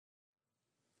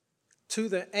To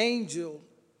the angel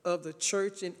of the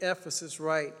church in Ephesus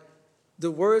write,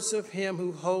 the words of him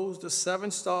who holds the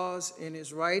 7 stars in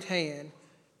his right hand,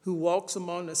 who walks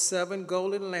among the 7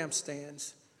 golden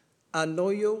lampstands. I know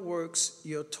your works,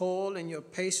 your toil and your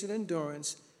patient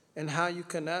endurance, and how you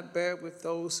cannot bear with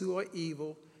those who are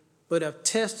evil, but have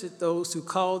tested those who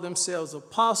call themselves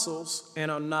apostles and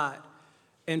are not,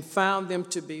 and found them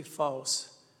to be false.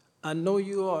 I know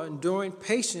you are enduring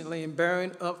patiently and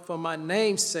bearing up for my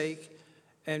name's sake,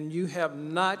 and you have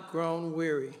not grown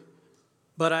weary.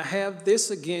 But I have this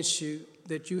against you,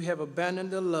 that you have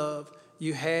abandoned the love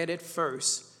you had at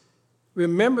first.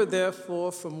 Remember,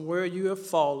 therefore, from where you have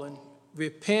fallen,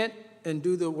 repent and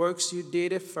do the works you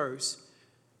did at first.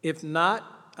 If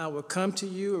not, I will come to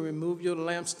you and remove your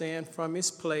lampstand from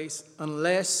its place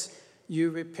unless you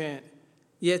repent.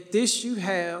 Yet this you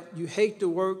have, you hate the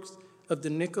works of the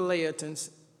Nicolaitans,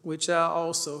 which I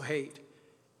also hate.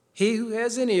 He who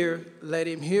has an ear, let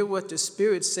him hear what the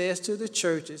Spirit says to the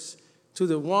churches. To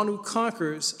the one who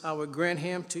conquers, I will grant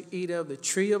him to eat of the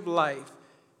tree of life,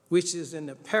 which is in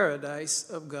the paradise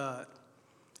of God.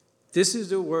 This is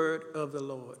the word of the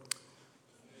Lord.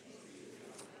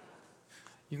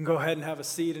 You can go ahead and have a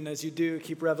seat, and as you do,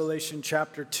 keep Revelation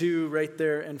chapter 2 right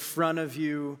there in front of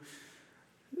you.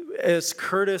 As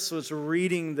Curtis was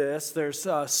reading this, there's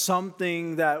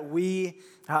something that we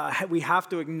have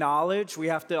to acknowledge. We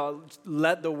have to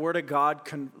let the Word of God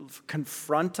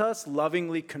confront us,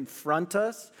 lovingly confront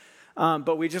us.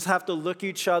 But we just have to look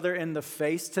each other in the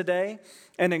face today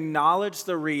and acknowledge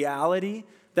the reality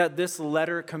that this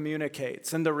letter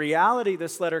communicates. And the reality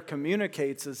this letter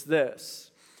communicates is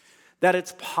this, that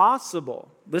it's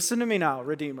possible, listen to me now,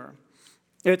 Redeemer,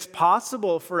 it's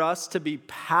possible for us to be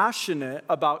passionate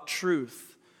about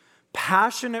truth,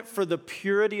 passionate for the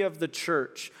purity of the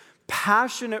church,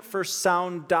 passionate for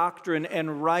sound doctrine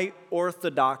and right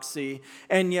orthodoxy,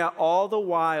 and yet all the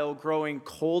while growing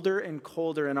colder and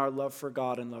colder in our love for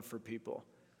God and love for people.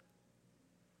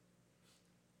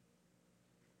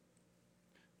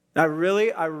 We really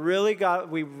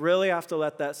have to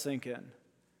let that sink in.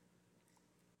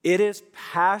 It is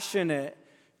passionate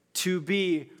to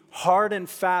be hard and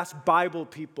fast Bible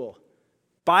people.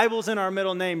 Bible's in our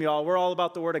middle name, y'all. We're all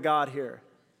about the Word of God here.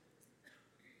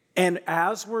 And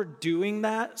as we're doing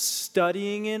that,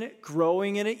 studying in it,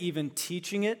 growing in it, even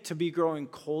teaching it, to be growing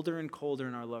colder and colder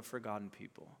in our love for God and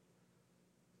people.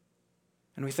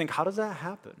 And we think, how does that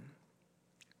happen?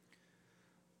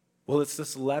 Well, it's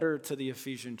this letter to the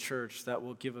Ephesian church that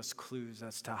will give us clues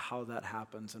as to how that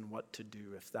happens and what to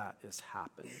do if that is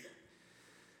happening.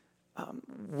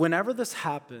 Whenever this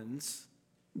happens,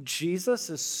 Jesus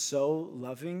is so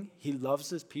loving. He loves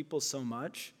his people so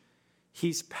much.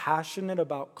 He's passionate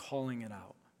about calling it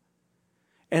out.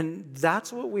 And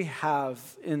that's what we have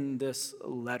in this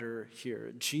letter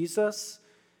here. Jesus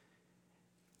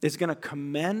is going to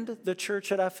commend the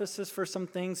church at Ephesus for some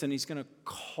things, and he's going to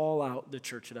call out the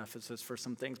church at Ephesus for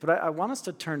some things. But I want us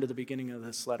to turn to the beginning of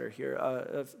this letter here,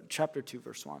 of chapter 2,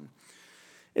 verse 1.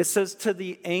 It says, to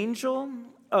the angel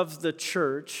of the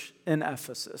church in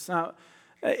Ephesus. Now,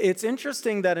 it's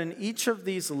interesting that in each of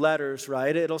these letters,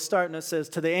 right, it'll start and it says,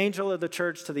 to the angel of the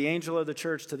church, to the angel of the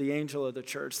church, to the angel of the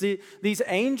church. These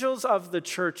angels of the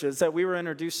churches that we were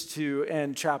introduced to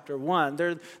in chapter 1,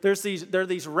 they're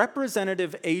these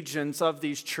representative agents of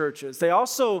these churches. They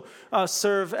also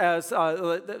serve as,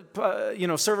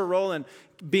 serve a role in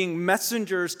being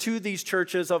messengers to these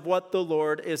churches of what the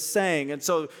Lord is saying. And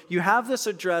so you have this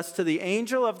address to the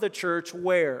angel of the church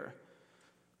where?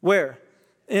 Where?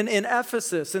 In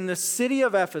Ephesus, in the city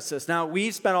of Ephesus. Now,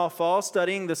 we spent all fall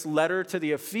studying this letter to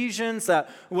the Ephesians that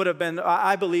would have been,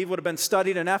 I believe, would have been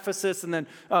studied in Ephesus and then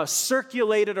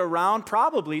circulated around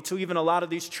probably to even a lot of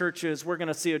these churches we're going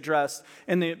to see addressed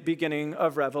in the beginning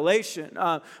of Revelation.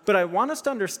 But I want us to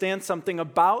understand something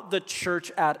about the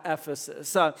church at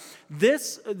Ephesus.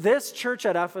 This church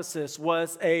at Ephesus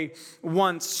was a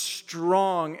once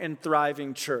strong and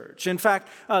thriving church. In fact,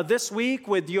 this week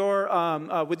with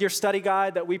your study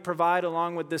guide that we provide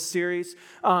along with this series,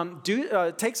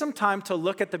 take some time to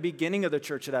look at the beginning of the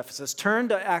church at Ephesus. Turn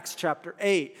to Acts chapter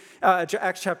 8,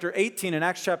 Acts chapter 18 and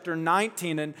Acts chapter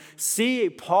 19 and see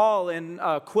Paul and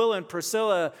Aquila and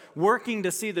Priscilla working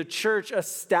to see the church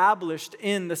established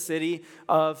in the city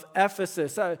of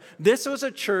Ephesus. This was a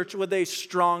church with a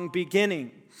strong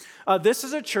beginning. This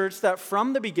is a church that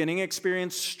from the beginning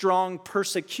experienced strong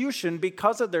persecution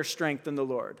because of their strength in the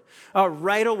Lord.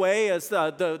 Right away, as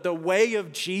the way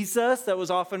of Jesus that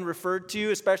was often referred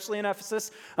to, especially in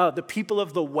Ephesus, the people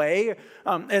of the way,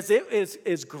 as it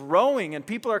is growing and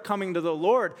people are coming to the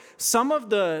Lord, some of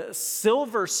the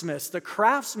silversmiths, the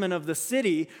craftsmen of the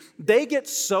city, they get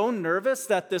so nervous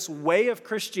that this way of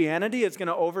Christianity is going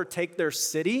to overtake their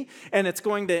city and it's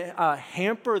going to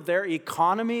hamper their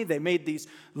economy. They made these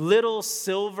little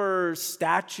silver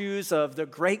statues of the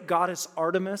great goddess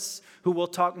Artemis, who we'll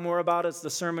talk more about as the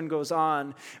sermon goes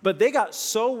on. But they got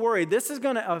so worried, this is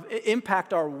going to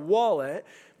impact our wallet,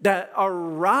 that a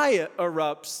riot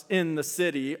erupts in the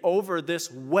city over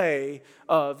this way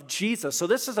of Jesus. So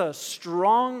this is a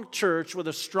strong church with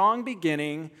a strong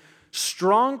beginning,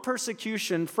 strong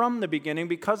persecution from the beginning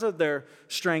because of their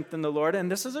strength in the Lord.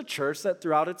 And this is a church that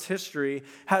throughout its history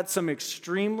had some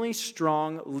extremely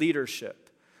strong leadership.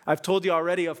 I've told you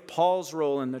already of Paul's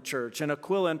role in the church, and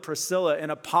Aquila and Priscilla,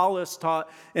 and Apollos taught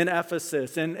in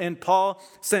Ephesus, and Paul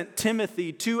sent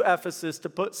Timothy to Ephesus to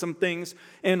put some things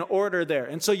in order there.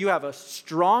 And so you have a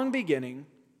strong beginning,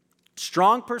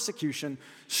 strong persecution,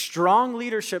 strong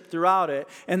leadership throughout it,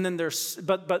 and then there's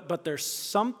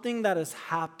something that has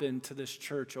happened to this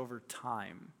church over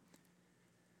time.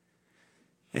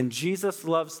 And Jesus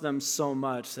loves them so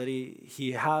much that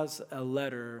he has a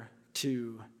letter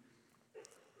to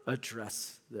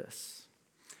address this.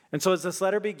 And so as this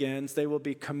letter begins, they will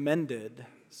be commended,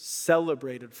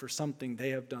 celebrated for something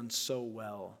they have done so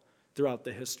well throughout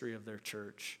the history of their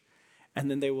church.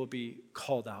 And then they will be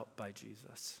called out by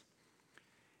Jesus.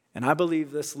 And I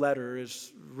believe this letter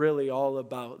is really all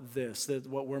about this, that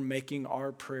what we're making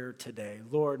our prayer today.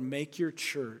 Lord, make your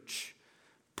church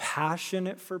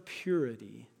passionate for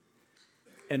purity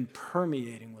and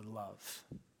permeating with love.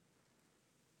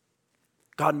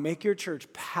 God, make your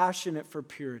church passionate for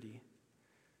purity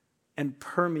and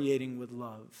permeating with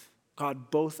love.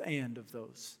 God, both and of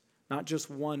those, not just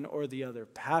one or the other,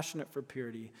 passionate for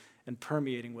purity and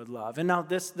permeating with love. And now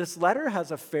this letter has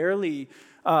a fairly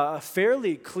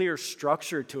clear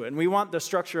structure to it. And we want the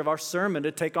structure of our sermon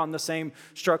to take on the same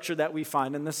structure that we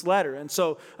find in this letter. And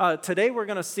so today we're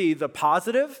going to see the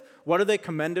positive. What are they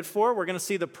commended for? We're going to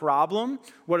see the problem.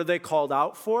 What are they called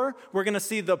out for? We're going to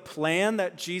see the plan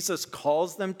that Jesus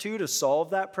calls them to solve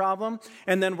that problem.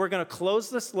 And then we're going to close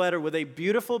this letter with a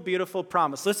beautiful, beautiful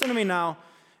promise. Listen to me now.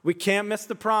 We can't miss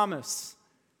the promise.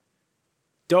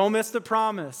 Don't miss the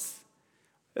promise.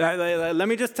 Let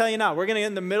me just tell you now, we're going to get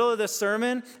in the middle of this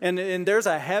sermon, and there's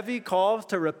a heavy call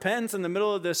to repentance in the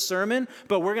middle of this sermon,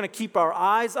 but we're going to keep our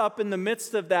eyes up in the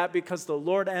midst of that because the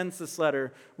Lord ends this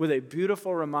letter with a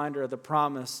beautiful reminder of the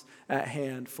promise at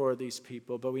hand for these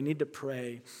people. But we need to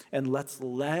pray, and let's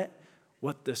let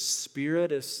what the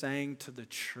Spirit is saying to the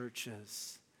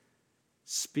churches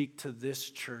speak to this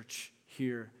church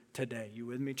here today. You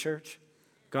with me, church?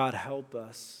 God, help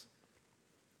us.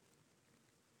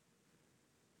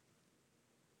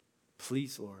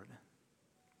 Please, Lord.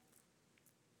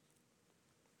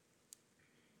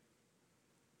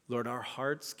 Lord, our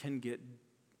hearts can get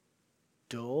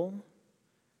dull,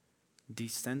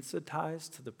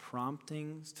 desensitized to the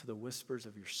promptings, to the whispers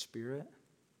of your Spirit.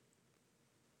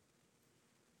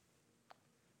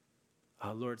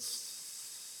 Lord,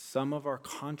 some of our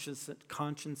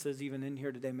consciences, even in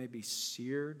here today, may be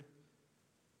seared.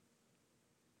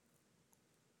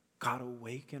 God,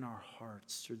 awaken our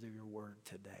hearts through your word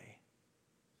today.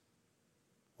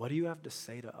 What do you have to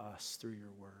say to us through your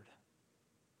word?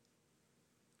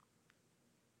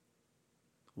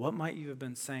 What might you have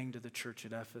been saying to the church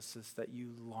at Ephesus that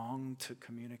you long to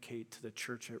communicate to the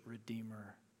church at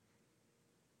Redeemer?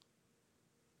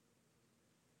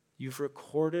 You've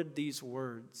recorded these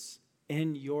words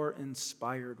in your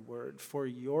inspired word for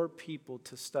your people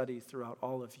to study throughout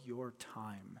all of your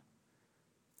time.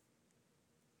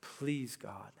 Please,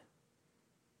 God,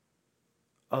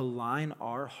 align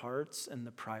our hearts and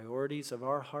the priorities of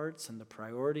our hearts and the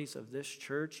priorities of this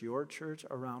church, your church,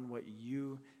 around what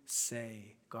you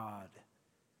say, God.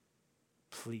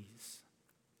 Please.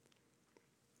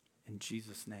 In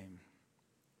Jesus' name,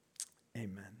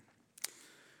 amen.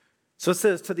 So it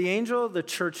says, to the angel of the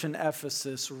church in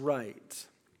Ephesus, write.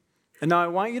 And now I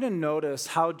want you to notice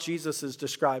how Jesus is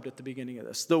described at the beginning of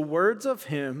this. The words of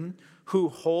him who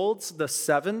holds the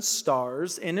 7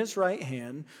 stars in his right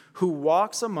hand, who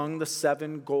walks among the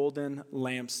 7 golden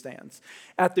lampstands.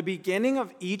 At the beginning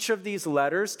of each of these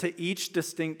letters to each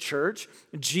distinct church,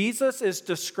 Jesus is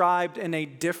described in a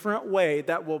different way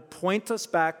that will point us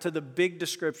back to the big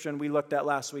description we looked at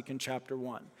last week in chapter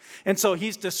 1. And so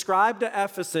he's described to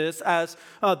Ephesus as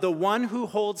the one who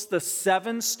holds the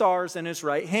 7 stars in his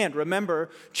right hand. Remember,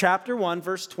 chapter 1,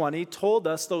 verse 20 told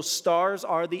us those stars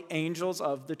are the angels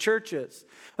of the churches.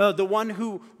 The one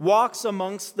who walks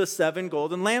amongst the 7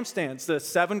 golden lampstands. The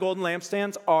 7 golden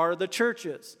lampstands are the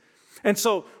churches. And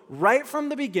so right from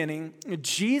the beginning,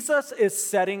 Jesus is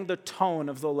setting the tone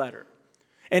of the letter.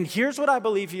 And here's what I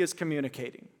believe he is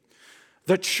communicating.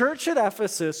 The church at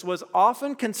Ephesus was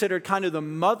often considered kind of the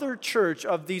mother church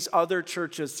of these other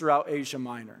churches throughout Asia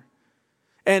Minor.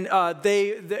 And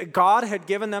God had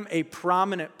given them a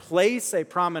prominent place, a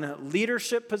prominent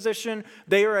leadership position.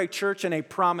 They are a church in a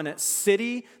prominent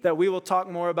city that we will talk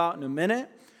more about in a minute.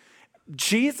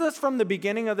 Jesus, from the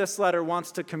beginning of this letter,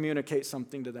 wants to communicate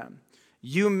something to them.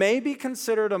 You may be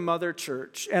considered a mother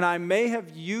church, and I may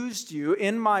have used you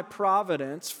in my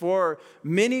providence for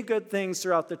many good things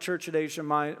throughout the church at Asia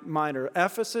Minor.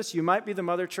 Ephesus, you might be the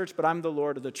mother church, but I'm the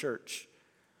Lord of the church.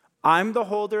 I'm the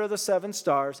holder of the 7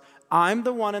 stars. I'm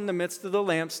the one in the midst of the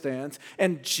lampstands.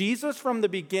 And Jesus from the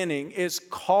beginning is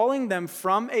calling them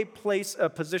from a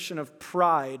position of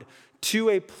pride to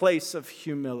a place of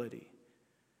humility.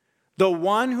 The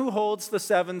one who holds the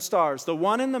 7 stars, the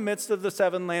one in the midst of the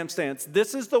 7 lampstands,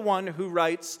 this is the one who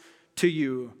writes to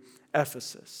you,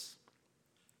 Ephesus.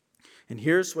 And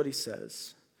here's what he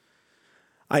says.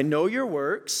 I know your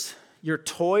works, your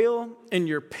toil, and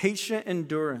your patient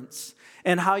endurance,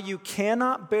 and how you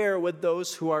cannot bear with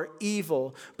those who are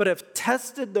evil, but have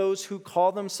tested those who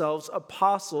call themselves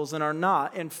apostles and are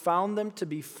not, and found them to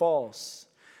be false.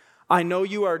 I know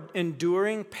you are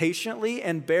enduring patiently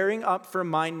and bearing up for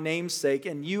my name's sake,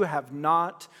 and you have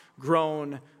not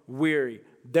grown weary.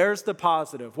 There's the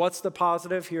positive. What's the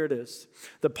positive? Here it is.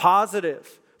 The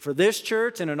positive for this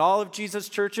church and in all of Jesus'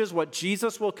 churches, what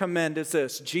Jesus will commend is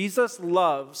this. Jesus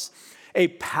loves a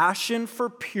passion for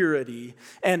purity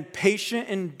and patient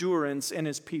endurance in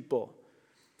his people.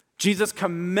 Jesus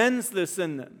commends this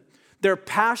in them. Their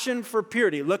passion for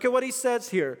purity. Look at what he says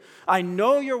here. I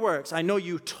know your works. I know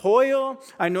you toil.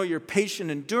 I know your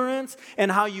patient endurance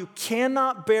and how you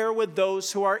cannot bear with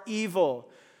those who are evil.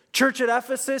 Church at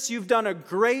Ephesus, you've done a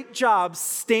great job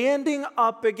standing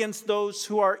up against those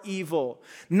who are evil,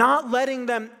 not letting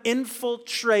them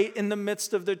infiltrate in the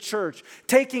midst of the church,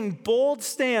 taking bold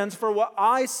stands for what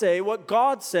I say, what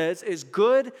God says is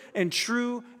good and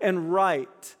true and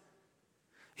right.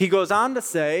 He goes on to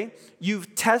say,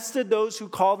 you've tested those who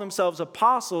call themselves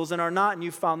apostles and are not, and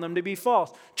you've found them to be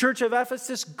false. Church of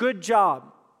Ephesus, good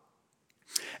job.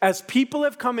 As people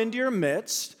have come into your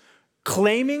midst,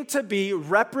 claiming to be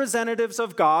representatives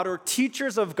of God or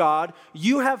teachers of God,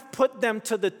 you have put them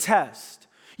to the test.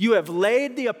 You have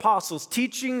laid the apostles'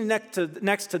 teaching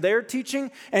next to their teaching,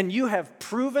 and you have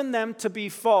proven them to be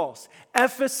false.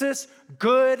 Ephesus,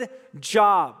 good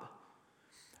job.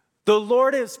 The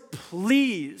Lord is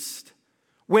pleased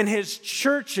when his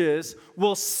churches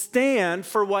will stand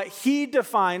for what he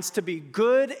defines to be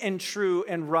good and true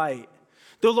and right.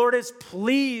 The Lord is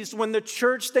pleased when the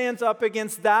church stands up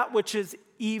against that which is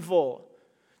evil.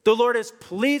 The Lord is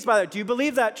pleased by that. Do you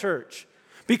believe that, church?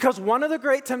 Because one of the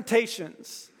great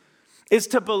temptations is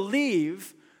to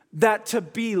believe that to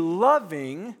be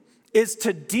loving is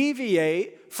to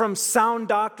deviate from sound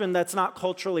doctrine that's not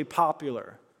culturally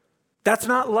popular. That's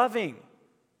not loving.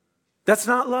 That's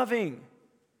not loving.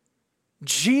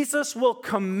 Jesus will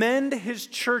commend his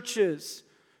churches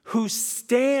who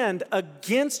stand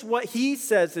against what he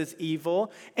says is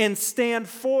evil and stand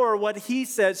for what he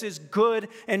says is good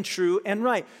and true and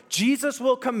right. Jesus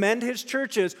will commend his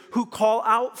churches who call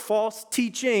out false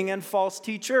teaching and false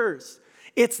teachers.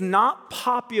 It's not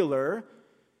popular.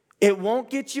 It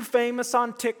won't get you famous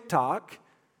on TikTok.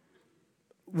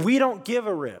 We don't give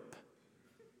a rip.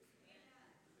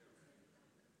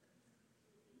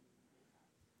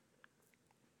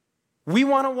 We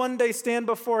want to one day stand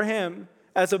before him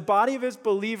as a body of his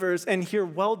believers and hear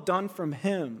well done from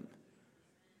him.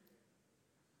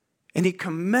 And he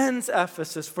commends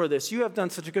Ephesus for this. You have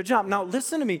done such a good job. Now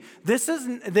listen to me. This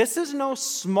is no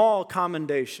small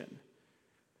commendation.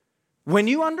 When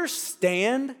you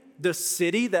understand the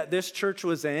city that this church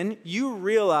was in, you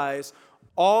realize,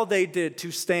 all they did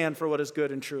to stand for what is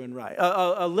good and true and right.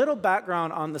 A little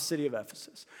background on the city of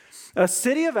Ephesus. The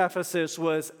city of Ephesus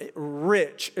was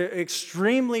rich,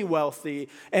 extremely wealthy,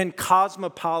 and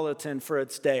cosmopolitan for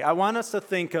its day. I want us to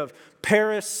think of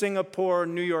Paris, Singapore,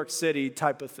 New York City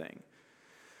type of thing.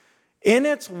 In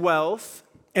its wealth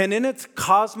and in its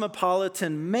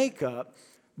cosmopolitan makeup,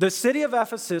 the city of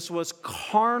Ephesus was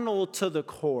carnal to the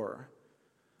core.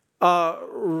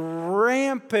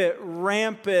 Rampant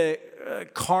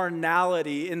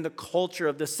carnality in the culture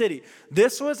of the city.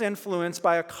 This was influenced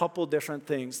by a couple different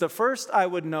things. The first I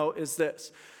would note is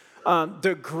this.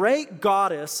 The great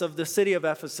goddess of the city of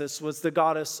Ephesus was the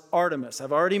goddess Artemis.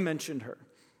 I've already mentioned her.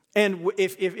 And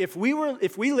if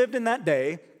we lived in that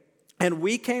day and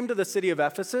we came to the city of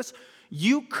Ephesus,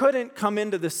 you couldn't come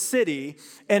into the city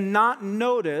and not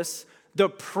notice the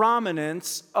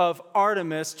prominence of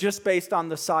Artemis just based on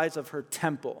the size of her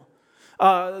temple.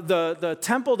 The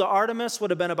temple to Artemis would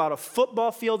have been about a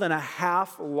football field and a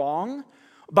half long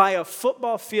by a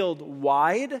football field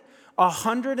wide.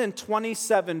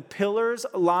 127 pillars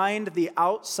lined the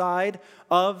outside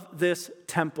of this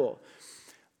temple.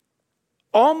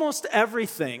 Almost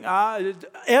everything about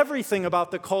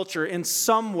the culture in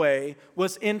some way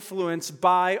was influenced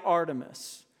by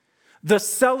Artemis. The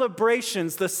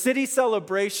celebrations, the city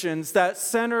celebrations that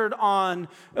centered on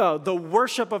the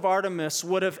worship of Artemis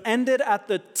would have ended at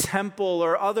the temple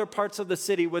or other parts of the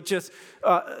city with just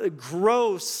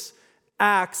gross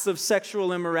acts of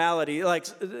sexual immorality, like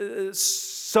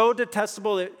so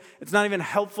detestable it's not even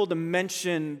helpful to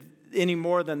mention any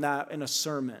more than that in a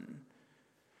sermon.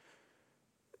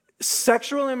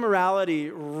 Sexual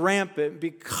immorality rampant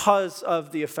because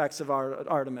of the effects of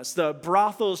Artemis. The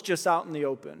brothels just out in the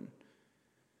open.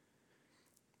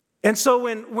 And so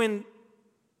when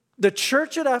the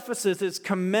church at Ephesus is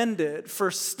commended for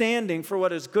standing for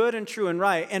what is good and true and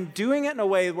right and doing it in a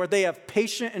way where they have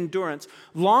patient endurance,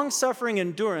 long-suffering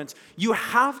endurance, you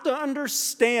have to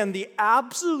understand the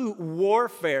absolute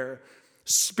warfare,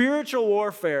 spiritual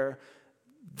warfare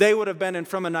they would have been in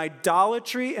from an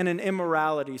idolatry and an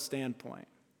immorality standpoint.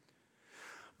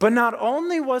 But not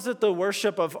only was it the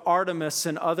worship of Artemis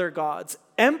and other gods,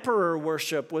 emperor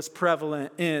worship was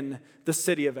prevalent in the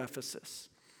city of Ephesus.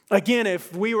 Again,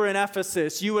 if we were in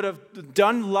Ephesus, you would have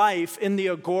done life in the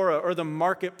agora or the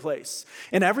marketplace.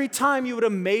 And every time you would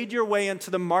have made your way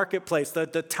into the marketplace, the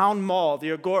town mall,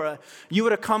 the agora, you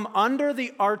would have come under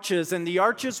the arches, and the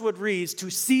arches would read, "To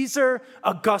Caesar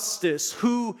Augustus,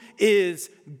 who is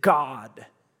God."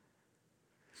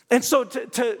 And so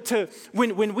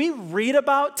when we read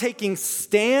about taking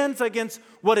stands against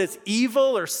what is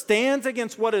evil or stands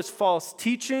against what is false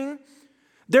teaching,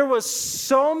 there was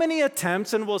so many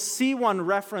attempts, and we'll see one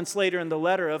reference later in the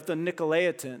letter of the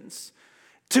Nicolaitans,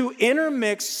 to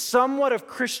intermix somewhat of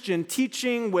Christian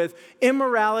teaching with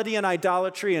immorality and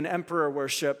idolatry and emperor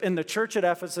worship. And the church at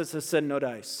Ephesus has said, no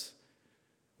dice.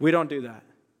 We don't do that.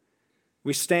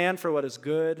 We stand for what is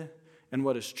good and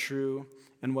what is true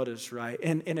and what is right.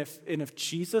 And if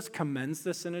Jesus commends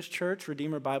this in his church,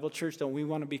 Redeemer Bible Church, don't we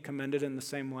want to be commended in the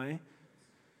same way?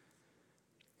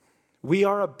 We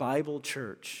are a Bible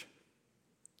church.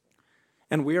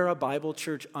 And we are a Bible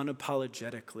church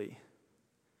unapologetically.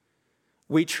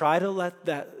 We try to let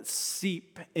that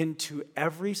seep into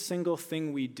every single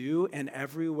thing we do and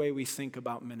every way we think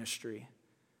about ministry.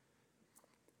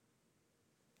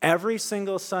 Every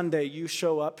single Sunday you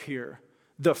show up here,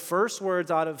 the first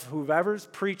words out of whoever's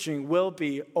preaching will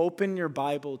be, open your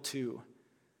Bible to.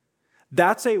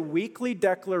 That's a weekly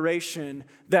declaration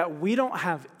that we don't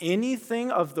have anything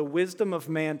of the wisdom of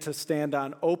man to stand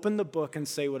on. Open the book and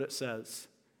say what it says.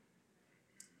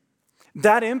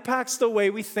 That impacts the way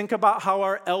we think about how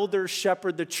our elders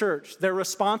shepherd the church. They're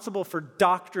responsible for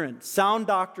doctrine, sound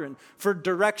doctrine, for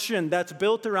direction that's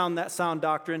built around that sound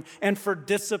doctrine, and for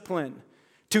discipline,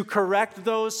 to correct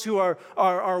those who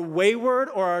are wayward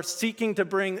or are seeking to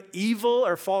bring evil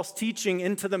or false teaching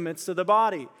into the midst of the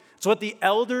body. It's what the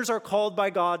elders are called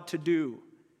by God to do.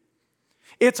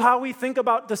 It's how we think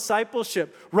about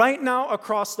discipleship. Right now,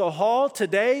 across the hall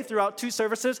today, throughout 2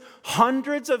 services,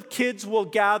 hundreds of kids will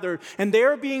gather, and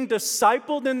they're being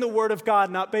discipled in the Word of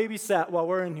God, not babysat while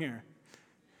we're in here.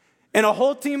 And a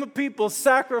whole team of people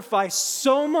sacrifice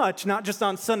so much, not just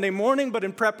on Sunday morning, but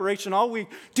in preparation all week,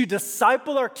 to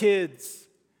disciple our kids.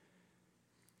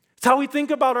 It's how we think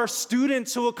about our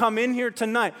students who will come in here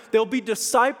tonight. They'll be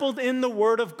discipled in the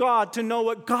Word of God to know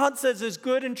what God says is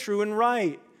good and true and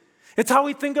right. It's how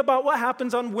we think about what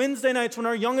happens on Wednesday nights when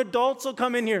our young adults will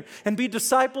come in here and be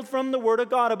discipled from the Word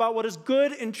of God about what is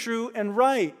good and true and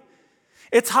right.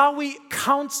 It's how we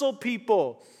counsel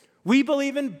people. We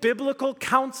believe in biblical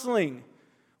counseling.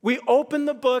 We open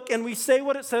the book and we say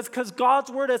what it says because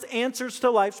God's word has answers to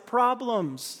life's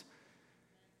problems.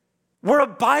 We're a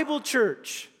Bible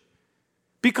church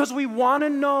because we want to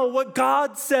know what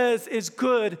God says is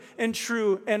good and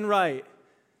true and right.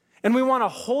 And we want to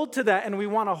hold to that, and we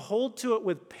want to hold to it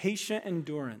with patient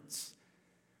endurance,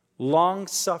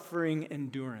 long-suffering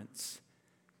endurance.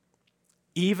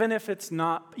 Even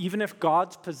if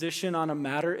God's position on a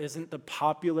matter isn't the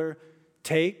popular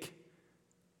take,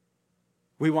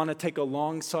 we want to take a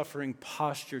long-suffering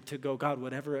posture to go, God,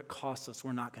 whatever it costs us,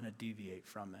 we're not going to deviate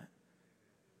from it.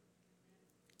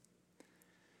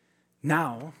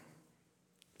 Now,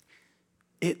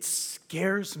 it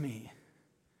scares me.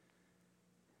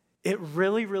 It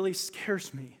really, really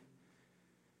scares me.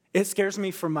 It scares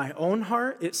me for my own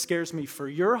heart. It scares me for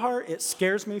your heart. It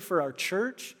scares me for our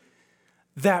church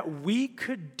that we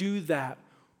could do that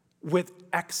with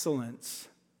excellence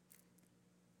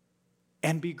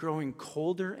and be growing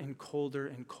colder and colder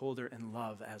and colder in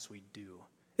love as we do.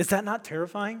 Is that not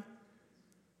terrifying?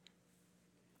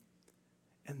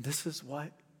 And this is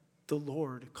what the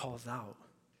Lord calls out.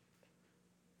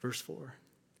 Verse 4.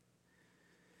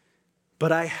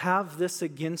 But I have this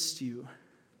against you.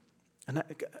 And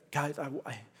guys, I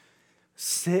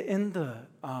sit in the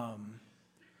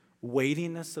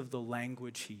weightiness of the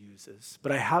language he uses.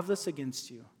 But I have this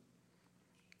against you.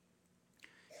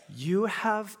 You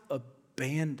have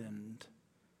abandoned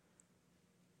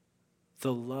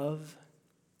the love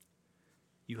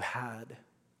you had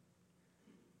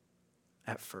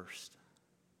at first.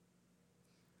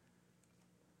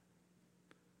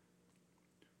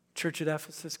 Church at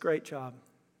Ephesus, great job.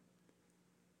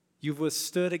 You've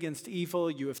withstood against evil.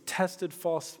 You have tested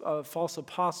false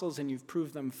apostles, and you've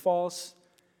proved them false.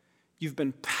 You've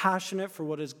been passionate for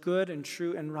what is good and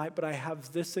true and right, but I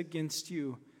have this against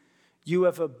you. You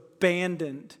have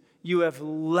abandoned, you have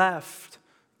left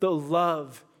the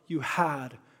love you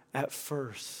had at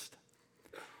first.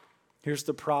 Here's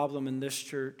the problem in this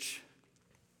church.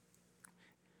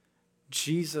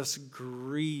 Jesus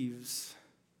grieves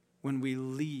when we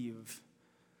leave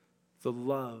the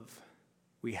love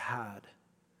we had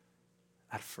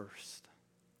at first.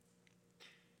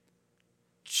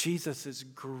 Jesus is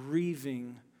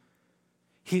grieving.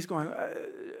 He's going,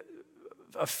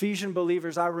 Ephesian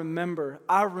believers, I remember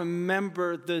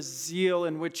the zeal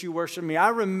in which you worshiped me. I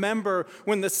remember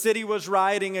when the city was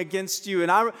rioting against you,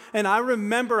 and I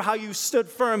remember how you stood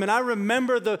firm, and I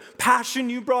remember the passion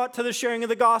you brought to the sharing of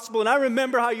the gospel, and I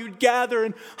remember how you'd gather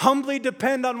and humbly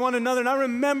depend on one another, and I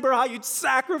remember how you'd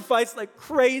sacrifice like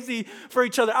crazy for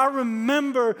each other. I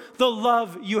remember the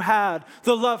love you had,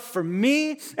 the love for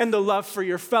me, and the love for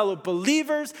your fellow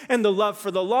believers, and the love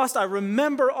for the lost. I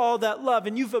remember all that love,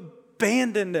 and you've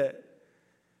abandoned it.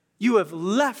 You have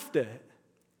left it.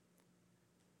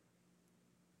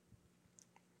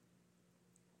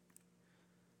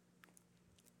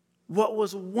 What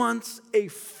was once a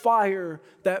fire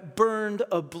that burned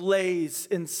ablaze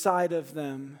inside of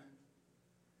them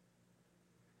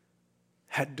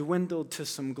had dwindled to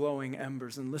some glowing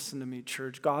embers. And listen to me,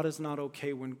 church, God is not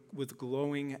okay with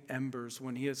glowing embers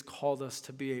when he has called us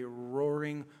to be a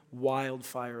roaring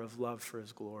wildfire of love for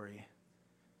his glory.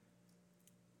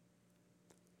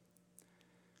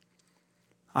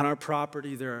 On our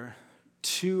property, there are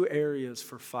 2 areas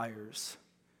for fires.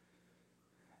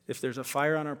 If there's a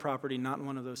fire on our property, not in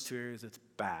one of those 2 areas, it's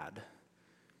bad.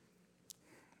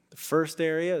 The first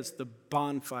area is the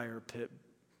bonfire pit.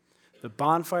 The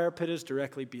bonfire pit is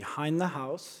directly behind the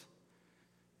house.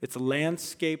 It's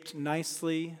landscaped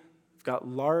nicely. We've got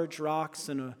large rocks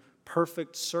in a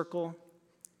perfect circle.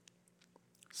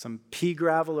 Some pea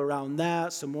gravel around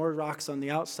that, some more rocks on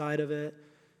the outside of it.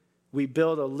 We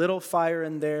build a little fire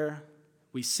in there.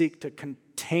 We seek to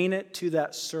contain it to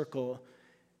that circle.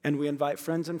 And we invite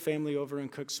friends and family over and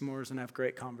cook s'mores and have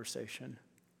great conversation.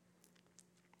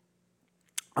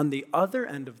 On the other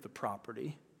end of the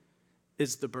property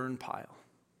is the burn pile.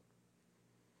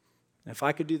 If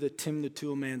I could do the Tim the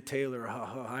Tool Man Taylor,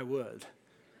 I would.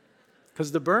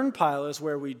 Because the burn pile is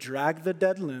where we drag the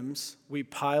dead limbs, we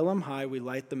pile them high, we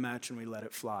light the match, and we let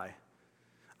it fly.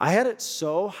 I had it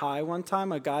so high one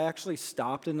time, a guy actually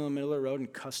stopped in the middle of the road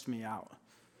and cussed me out.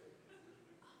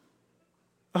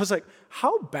 I was like,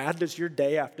 how bad does your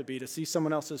day have to be to see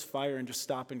someone else's fire and just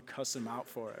stop and cuss them out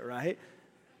for it, right?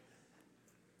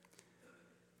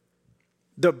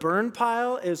 The burn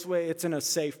pile is where it's in a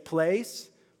safe place,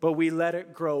 but we let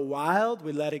it grow wild,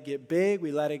 we let it get big,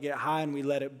 we let it get high, and we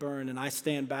let it burn. And I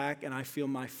stand back and I feel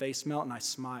my face melt and I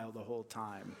smile the whole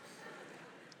time.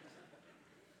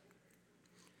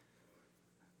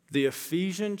 The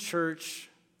Ephesian church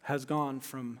has gone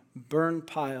from burn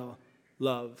pile,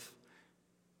 love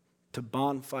to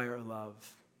bonfire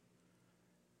love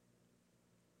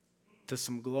to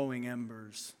some glowing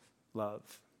embers love.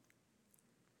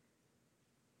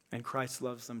 And Christ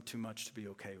loves them too much to be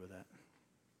okay with it.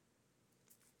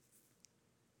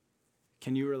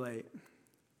 Can you relate?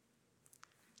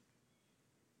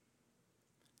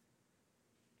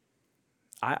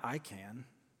 I can.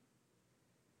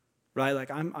 Right? Like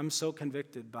I'm so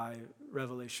convicted by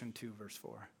Revelation 2, verse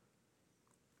 4.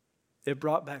 It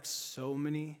brought back so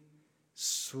many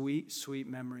sweet, sweet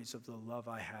memories of the love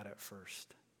I had at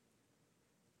first.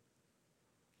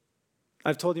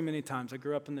 I've told you many times, I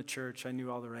grew up in the church. I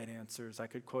knew all the right answers. I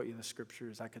could quote you the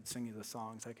scriptures. I could sing you the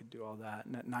songs. I could do all that.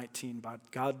 And at 19,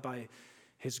 God, by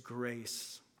his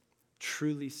grace,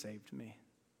 truly saved me.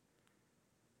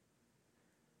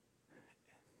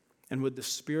 And with the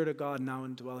Spirit of God now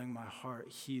indwelling my heart,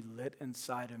 he lit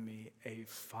inside of me a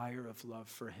fire of love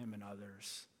for him and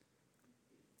others.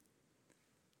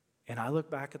 And I look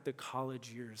back at the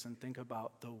college years and think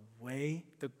about the way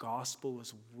the gospel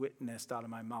was witnessed out of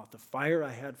my mouth, the fire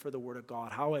I had for the Word of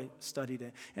God, how I studied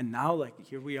it. And now, like,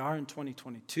 here we are in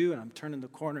 2022, and I'm turning the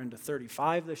corner into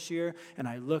 35 this year, and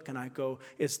I look and I go,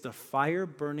 is the fire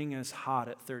burning as hot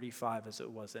at 35 as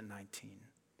it was at 19?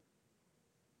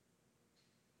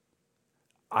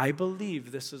 I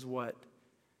believe this is what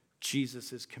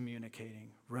Jesus is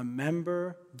communicating.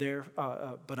 Remember,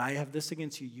 but I have this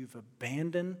against you. You've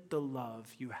abandoned the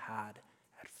love you had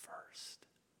at first.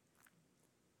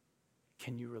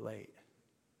 Can you relate?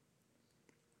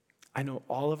 I know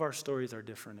all of our stories are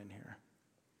different in here,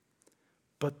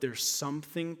 but there's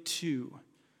something to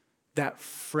that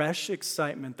fresh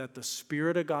excitement that the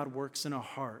Spirit of God works in a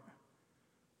heart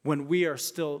when we are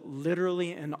still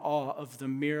literally in awe of the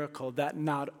miracle that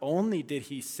not only did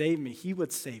he save me, he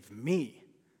would save me.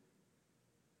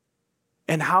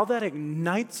 And how that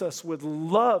ignites us with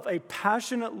love, a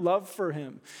passionate love for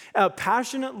him, a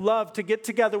passionate love to get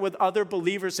together with other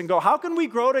believers and go, how can we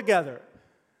grow together?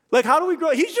 Like, how do we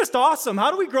grow? He's just awesome. How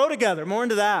do we grow together? More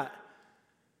into that.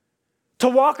 To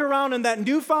walk around in that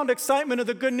newfound excitement of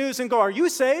the good news and go, are you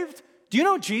saved? Do you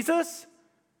know Jesus?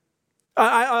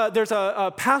 There's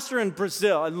a pastor in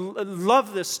Brazil. I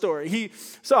love this story. He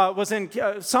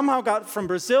somehow got from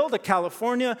Brazil to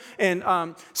California,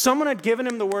 and someone had given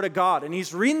him the Word of God, and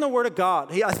he's reading the Word of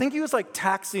God. I think he was like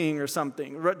taxiing or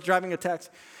something, driving a taxi,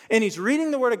 and he's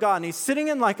reading the Word of God, and he's sitting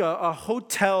in like a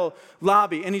hotel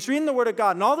lobby, and he's reading the Word of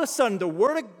God, and all of a sudden the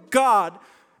Word of God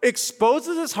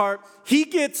exposes his heart. He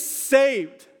gets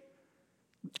saved.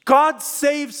 God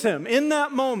saves him in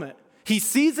that moment. He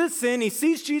sees his sin. He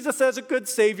sees Jesus as a good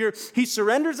Savior. He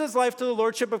surrenders his life to the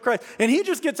Lordship of Christ. And he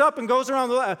just gets up and goes around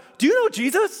the do you know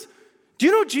Jesus? Do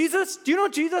you know Jesus? Do you know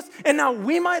Jesus? And now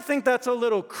we might think that's a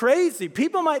little crazy.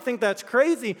 People might think that's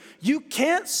crazy. You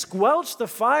can't squelch the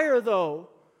fire, though,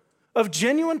 of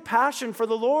genuine passion for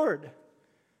the Lord.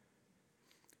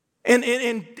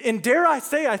 And dare I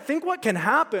say, I think what can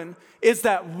happen is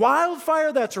that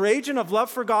wildfire that's raging of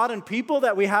love for God and people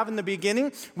that we have in the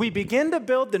beginning, we begin to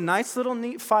build the nice little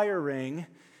neat fire ring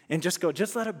and just go,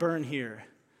 just let it burn here.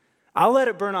 I'll let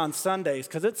it burn on Sundays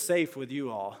because it's safe with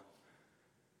you all.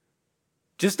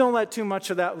 Just don't let too much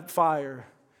of that fire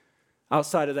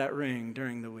outside of that ring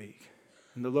during the week.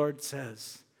 And the Lord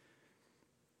says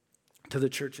to the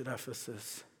church at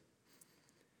Ephesus,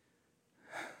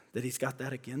 that he's got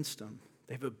that against them.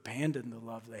 They've abandoned the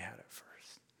love they had at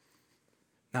first.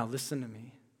 Now listen to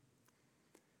me.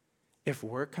 If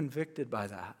we're convicted by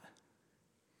that,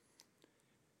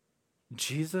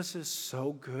 Jesus is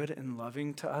so good and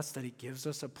loving to us that he gives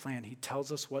us a plan. He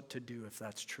tells us what to do if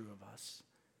that's true of us.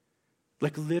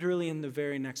 Like literally in the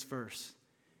very next verse,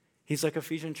 he's like,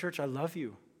 Ephesian church, I love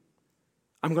you.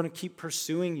 I'm going to keep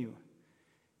pursuing you.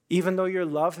 Even though your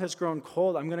love has grown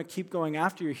cold, I'm going to keep going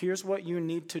after you. Here's what you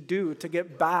need to do to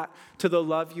get back to the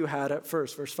love you had at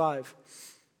first. Verse 5.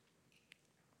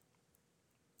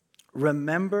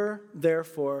 Remember,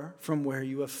 therefore, from where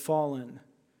you have fallen.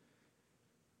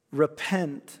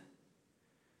 Repent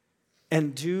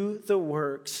and do the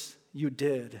works you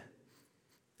did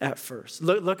at first.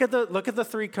 Look at the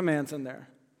three commands in there.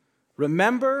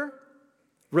 Remember,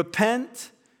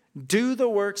 repent, do the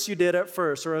works you did at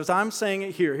first, or as I'm saying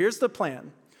it here, here's the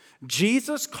plan.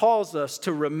 Jesus calls us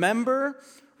to remember,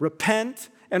 repent,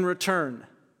 and return.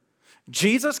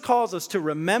 Jesus calls us to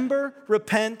remember,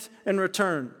 repent, and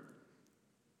return.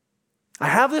 I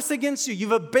have this against you.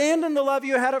 You've abandoned the love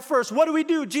you had at first. What do we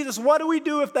do? Jesus, what do we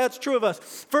do if that's true of us?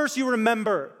 First, you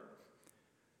remember.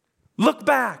 Look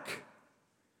back.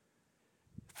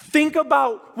 Think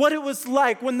about what it was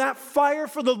like when that fire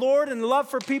for the Lord and love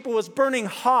for people was burning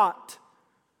hot.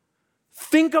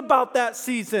 Think about that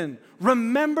season.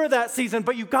 Remember that season.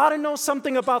 But you got to know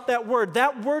something about that word.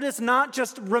 That word is not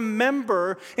just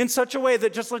remember in such a way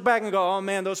that just look back and go, oh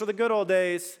man, those were the good old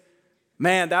days.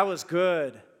 Man, that was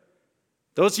good.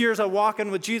 Those years of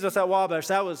walking with Jesus at Wabash,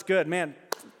 that was good. Man,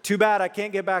 too bad I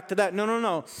can't get back to that.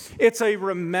 No. It's a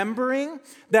remembering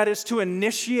that is to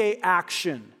initiate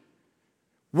action.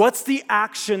 What's the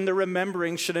action the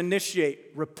remembering should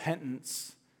initiate?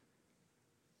 Repentance.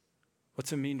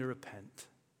 What's it mean to repent?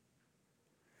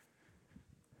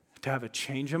 To have a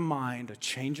change of mind, a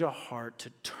change of heart,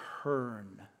 to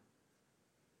turn.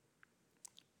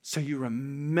 So you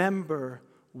remember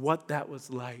what that was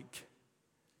like.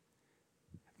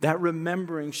 That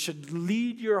remembering should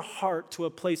lead your heart to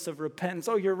a place of repentance.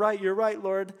 Oh, you're right,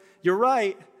 Lord. You're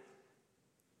right.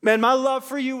 Man, my love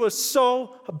for you was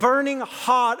so burning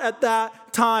hot at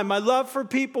that time. My love for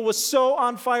people was so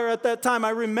on fire at that time.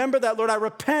 I remember that, Lord. I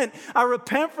repent. I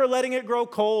repent for letting it grow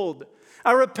cold.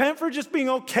 I repent for just being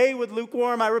okay with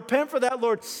lukewarm. I repent for that,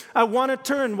 Lord. I want to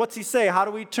turn. What's he say? How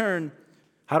do we turn?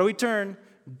 How do we turn?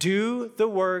 Do the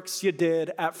works you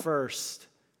did at first.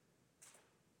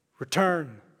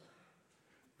 Return.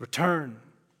 Return.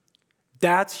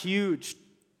 That's huge.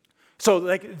 So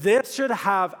this should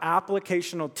have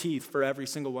applicational teeth for every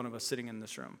single one of us sitting in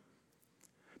this room.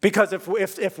 Because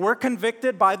if we're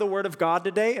convicted by the word of God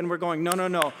today and we're going,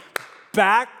 no,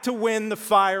 back to when the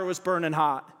fire was burning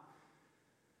hot.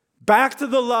 Back to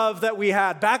the love that we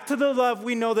had. Back to the love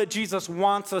we know that Jesus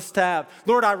wants us to have.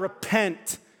 Lord, I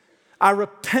repent. I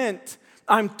repent.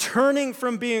 I'm turning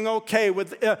from being okay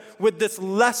with this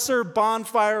lesser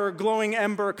bonfire or glowing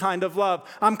ember kind of love.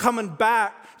 I'm coming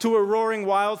back to a roaring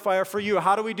wildfire for you.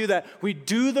 How do we do that? We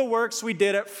do the works we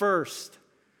did at first.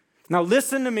 Now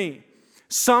listen to me.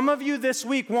 Some of you this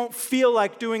week won't feel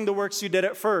like doing the works you did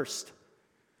at first.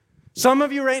 Some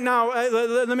of you right now,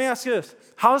 let me ask you this.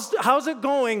 How's it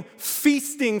going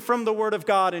feasting from the Word of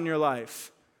God in your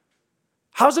life?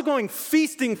 How's it going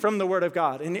feasting from the Word of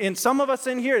God? And some of us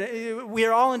in here, we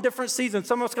are all in different seasons.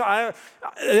 Some of us go,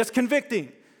 it's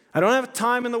convicting. I don't have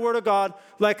time in the Word of God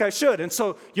like I should. And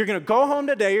so you're going to go home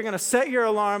today, you're going to set your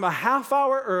alarm a half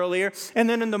hour earlier, and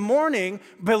then in the morning,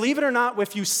 believe it or not,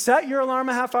 if you set your alarm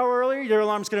a half hour earlier, your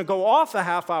alarm's going to go off a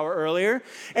half hour earlier,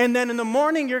 and then in the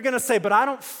morning you're going to say, but I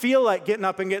don't feel like getting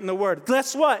up and getting the Word.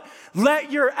 Guess what?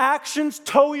 Let your actions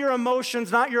tow your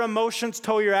emotions, not your emotions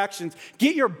tow your actions.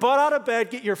 Get your butt out of bed,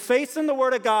 get your face in the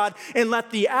Word of God, and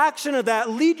let the action of that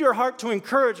lead your heart to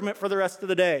encouragement for the rest of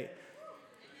the day.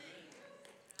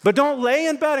 But don't lay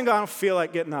in bed and go, I don't feel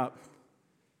like getting up.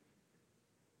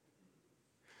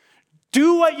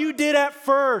 Do what you did at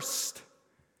first.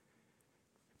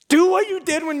 Do what you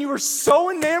did when you were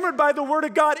so enamored by the Word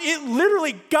of God, it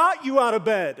literally got you out of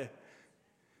bed.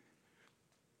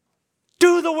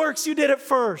 Do the works you did at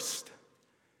first.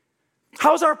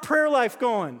 How's our prayer life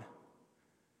going?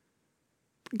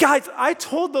 Guys, I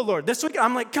told the Lord this week,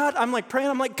 I'm like, God,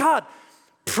 God,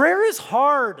 prayer is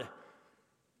hard.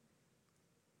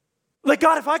 Like,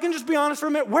 God, if I can just be honest for a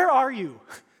minute, where are you?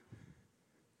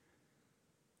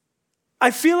 I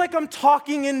feel like I'm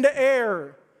talking into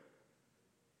air.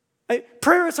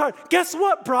 Prayer is hard. Guess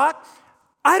what, Brock?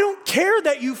 I don't care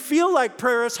that you feel like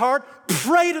prayer is hard.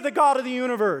 Pray to the God of the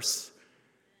universe.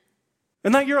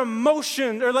 And let your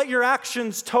emotions, or let your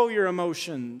actions tow your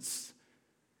emotions.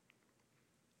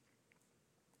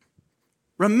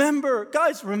 Remember,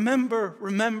 guys, remember.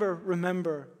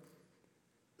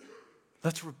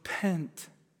 Let's repent.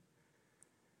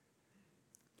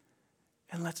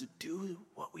 And let's do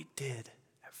what we did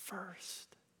at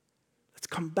first. Let's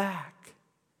come back.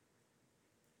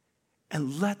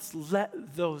 And let's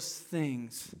let those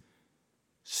things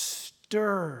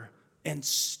stir and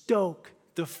stoke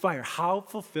the fire. How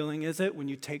fulfilling is it when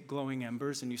you take glowing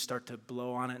embers and you start to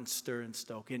blow on it and stir and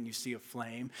stoke it and you see a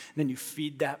flame, and then you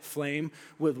feed that flame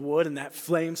with wood and that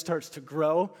flame starts to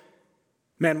grow?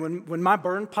 Man, when my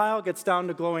burn pile gets down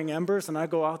to glowing embers and I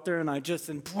go out there and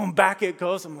and boom, back it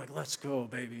goes, I'm like, let's go,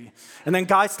 baby. And then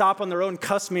guys stop on the road and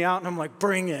cuss me out and I'm like,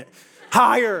 bring it.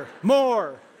 Higher,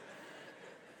 more.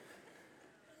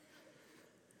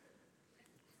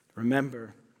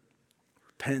 Remember,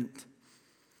 repent,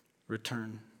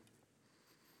 return.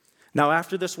 Now,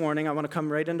 after this warning, I want to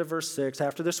come right into verse 6.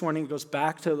 After this warning, it goes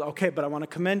back to, okay, but I want to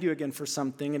commend you again for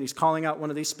something. And he's calling out one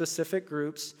of these specific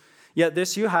groups. Yet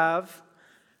this you have.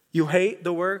 You hate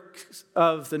the works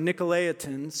of the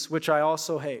Nicolaitans, which I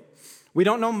also hate. We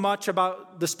don't know much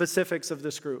about the specifics of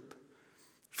this group.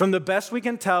 From the best we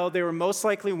can tell, they were most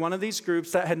likely one of these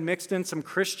groups that had mixed in some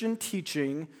Christian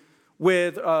teaching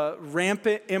with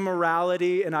rampant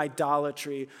immorality and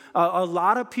idolatry. A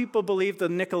lot of people believe the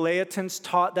Nicolaitans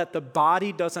taught that the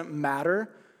body doesn't matter.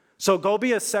 So go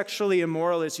be as sexually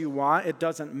immoral as you want. It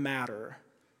doesn't matter.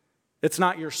 It's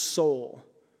not your soul.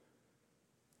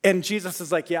 And Jesus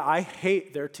is like, yeah, I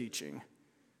hate their teaching.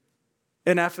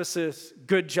 In Ephesus,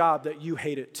 good job that you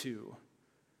hate it too.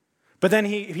 But then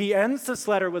he ends this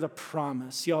letter with a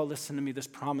promise. Y'all listen to me. This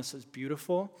promise is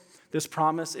beautiful. This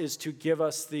promise is to give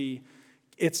us the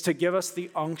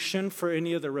unction for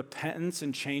any of the repentance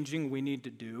and changing we need to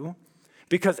do.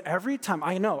 Because every time,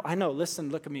 I know,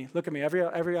 listen, look at me, every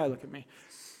eye look at me.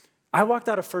 I walked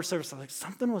out of first service, I was like,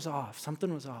 something was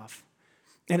off.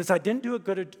 And it's I didn't do a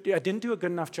good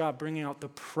enough job bringing out the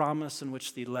promise in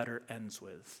which the letter ends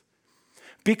with.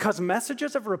 Because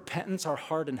messages of repentance are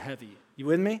hard and heavy. You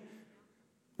with me?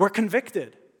 We're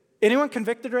convicted. Anyone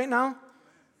convicted right now?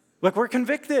 Look, we're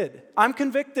convicted. I'm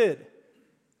convicted.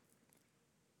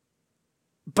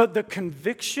 But the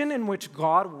conviction in which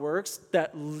God works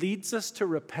that leads us to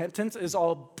repentance is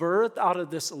all birthed out of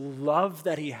this love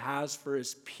that he has for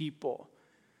his people.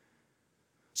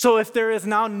 So if there is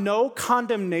now no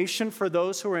condemnation for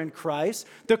those who are in Christ,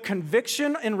 the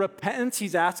conviction and repentance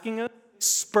he's asking us is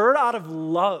spurred out of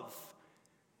love.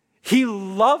 He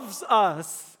loves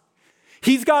us.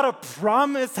 He's got a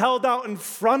promise held out in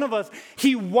front of us.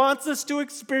 He wants us to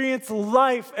experience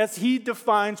life as he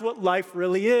defines what life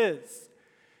really is.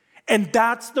 And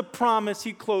that's the promise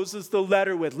he closes the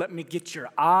letter with. Let me get your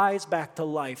eyes back to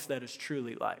life that is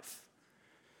truly life.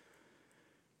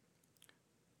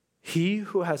 He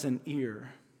who has an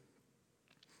ear,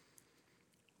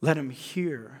 let him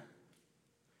hear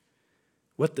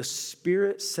what the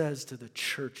Spirit says to the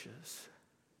churches.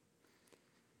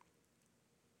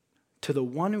 To the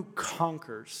one who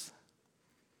conquers,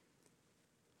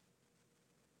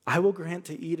 I will grant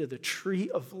to eat of the tree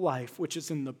of life, which is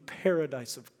in the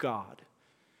paradise of God.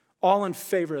 All in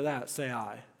favor of that, say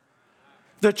aye.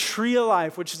 The tree of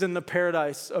life, which is in the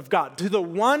paradise of God. To the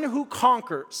one who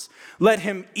conquers, let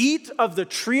him eat of the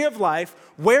tree of life.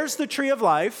 Where's the tree of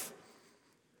life?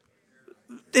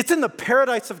 It's in the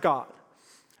paradise of God.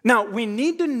 Now, we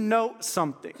need to note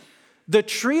something. The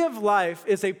tree of life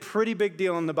is a pretty big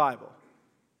deal in the Bible.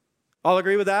 All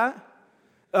agree with that?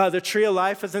 The tree of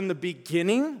life is in the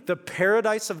beginning, the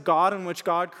paradise of God in which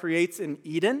God creates in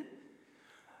Eden.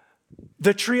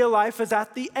 The tree of life is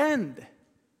at the end.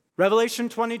 Revelation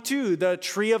 22, the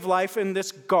tree of life in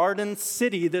this garden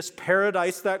city, this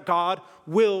paradise that God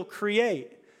will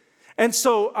create. And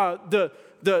so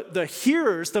the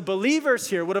hearers, the believers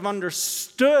here would have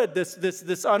understood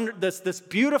this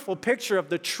beautiful picture of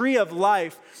the tree of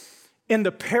life in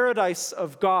the paradise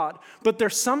of God. But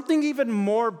there's something even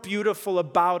more beautiful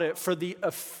about it for the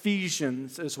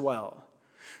Ephesians as well.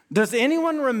 Does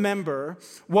anyone remember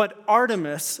what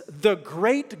Artemis, the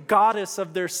great goddess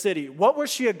of their city, what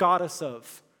was she a goddess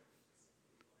of?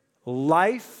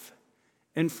 Life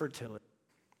and fertility.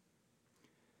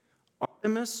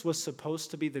 Artemis was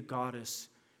supposed to be the goddess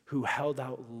who held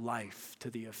out life to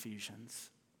the Ephesians.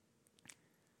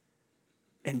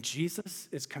 And Jesus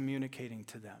is communicating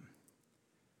to them.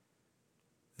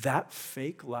 That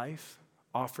fake life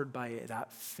offered by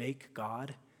that fake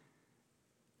God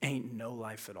ain't no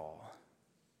life at all.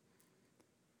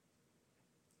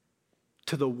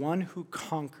 To the one who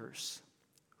conquers.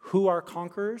 Who are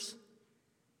conquerors?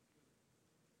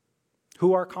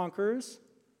 Who are conquerors?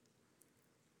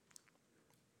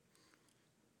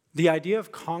 The idea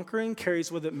of conquering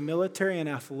carries with it military and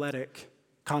athletic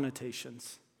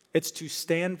connotations. It's to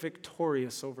stand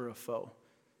victorious over a foe.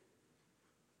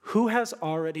 Who has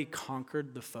already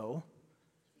conquered the foe?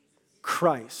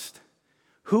 Christ.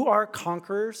 Who are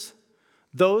conquerors?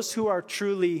 Those who are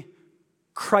truly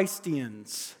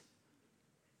Christians.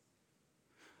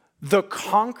 The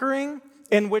conquering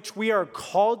in which we are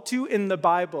called to in the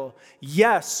Bible,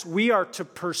 yes, we are to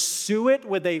pursue it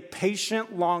with a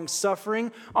patient long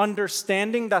suffering,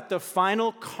 understanding that the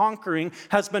final conquering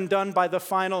has been done by the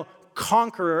final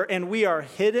conqueror, and we are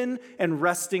hidden and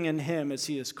resting in him as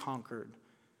he has conquered.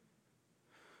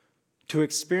 To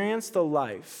experience the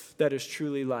life that is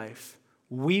truly life,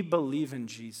 we believe in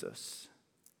Jesus.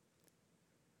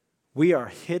 We are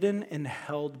hidden and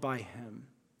held by him.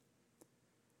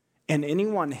 And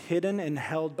anyone hidden and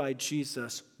held by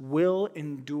Jesus will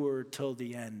endure till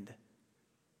the end,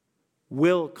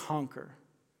 will conquer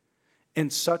in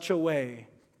such a way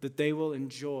that they will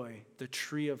enjoy the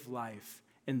tree of life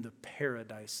in the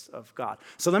paradise of God.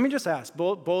 So let me just ask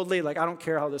boldly, like I don't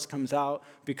care how this comes out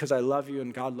because I love you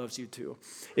and God loves you too.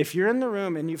 If you're in the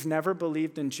room and you've never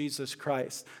believed in Jesus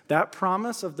Christ, that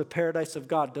promise of the paradise of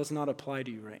God does not apply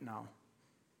to you right now.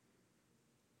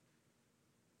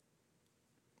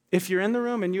 If you're in the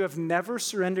room and you have never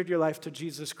surrendered your life to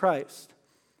Jesus Christ,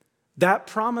 that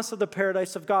promise of the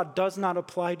paradise of God does not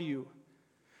apply to you.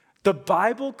 The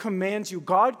Bible commands you,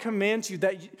 God commands you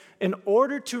that in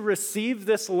order to receive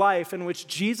this life in which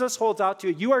Jesus holds out to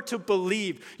you, you are to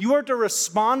believe. You are to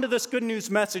respond to this good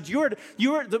news message. You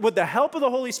are with the help of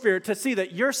the Holy Spirit to see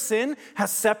that your sin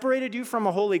has separated you from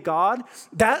a holy God.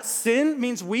 That sin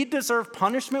means we deserve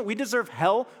punishment. We deserve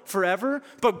hell forever.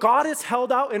 But God has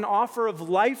held out an offer of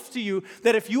life to you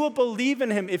that if you will believe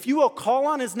in him, if you will call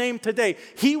on his name today,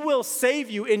 he will save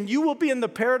you and you will be in the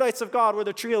paradise of God where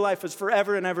the tree of life is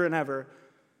forever and ever and ever.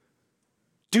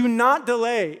 Do not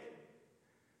delay.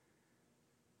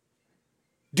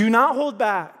 Do not hold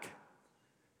back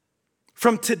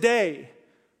from today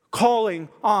calling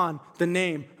on the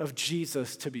name of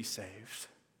Jesus to be saved.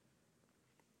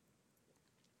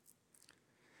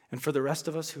 And for the rest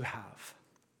of us who have,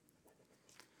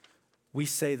 we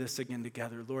say this again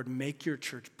together. Lord, make your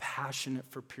church passionate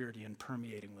for purity and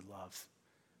permeating with love.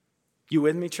 You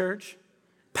with me, church?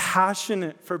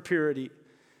 Passionate for purity.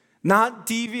 Not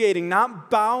deviating, not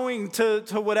bowing to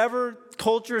whatever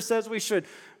culture says we should.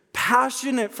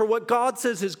 Passionate for what God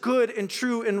says is good and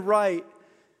true and right.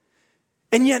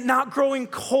 And yet not growing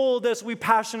cold as we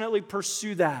passionately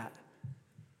pursue that.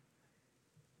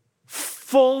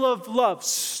 Full of love,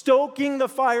 stoking the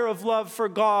fire of love for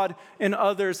God and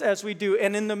others as we do.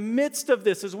 And in the midst of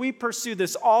this, as we pursue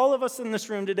this, all of us in this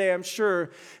room today, I'm sure,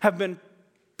 have been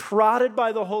prodded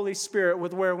by the Holy Spirit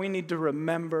with where we need to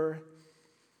remember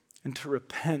and to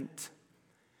repent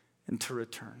and to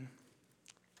return.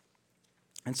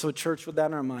 And so, church, with that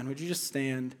in our mind, would you just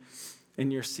stand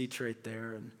in your seats right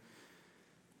there? And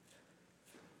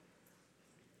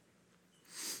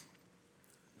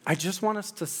I just want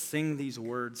us to sing these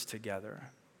words together.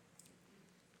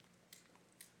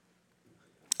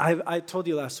 I told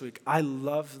you last week, I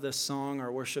love the song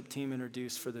our worship team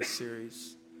introduced for this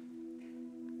series.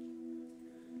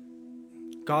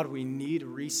 God, we need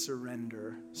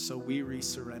resurrender, so we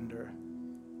resurrender.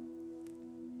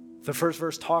 The first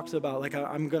verse talks about, like,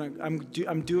 I'm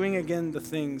doing again the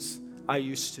things I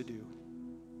used to do.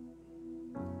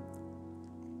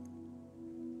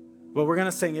 But we're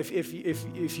gonna sing.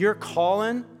 If you're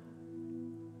calling,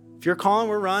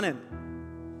 we're running.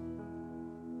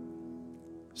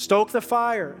 Stoke the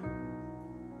fire.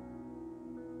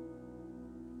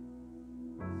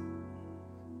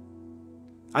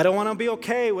 I don't want to be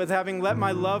okay with having let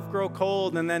my love grow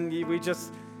cold and then we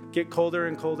just get colder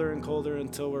and colder and colder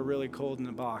until we're really cold in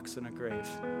a box in a grave.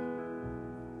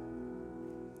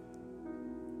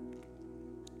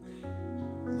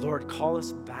 Lord, call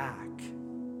us back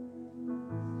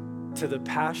to the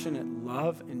passionate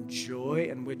love and joy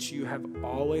in which you have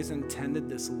always intended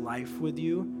this life with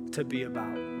you to be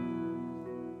about.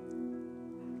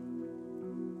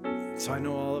 So I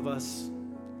know all of us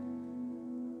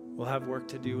we'll have work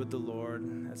to do with the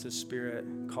Lord as His Spirit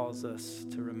calls us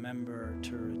to remember,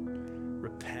 to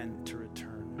repent, to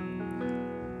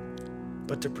return.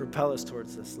 But to propel us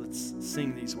towards this, let's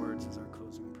sing these words as our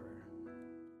closing.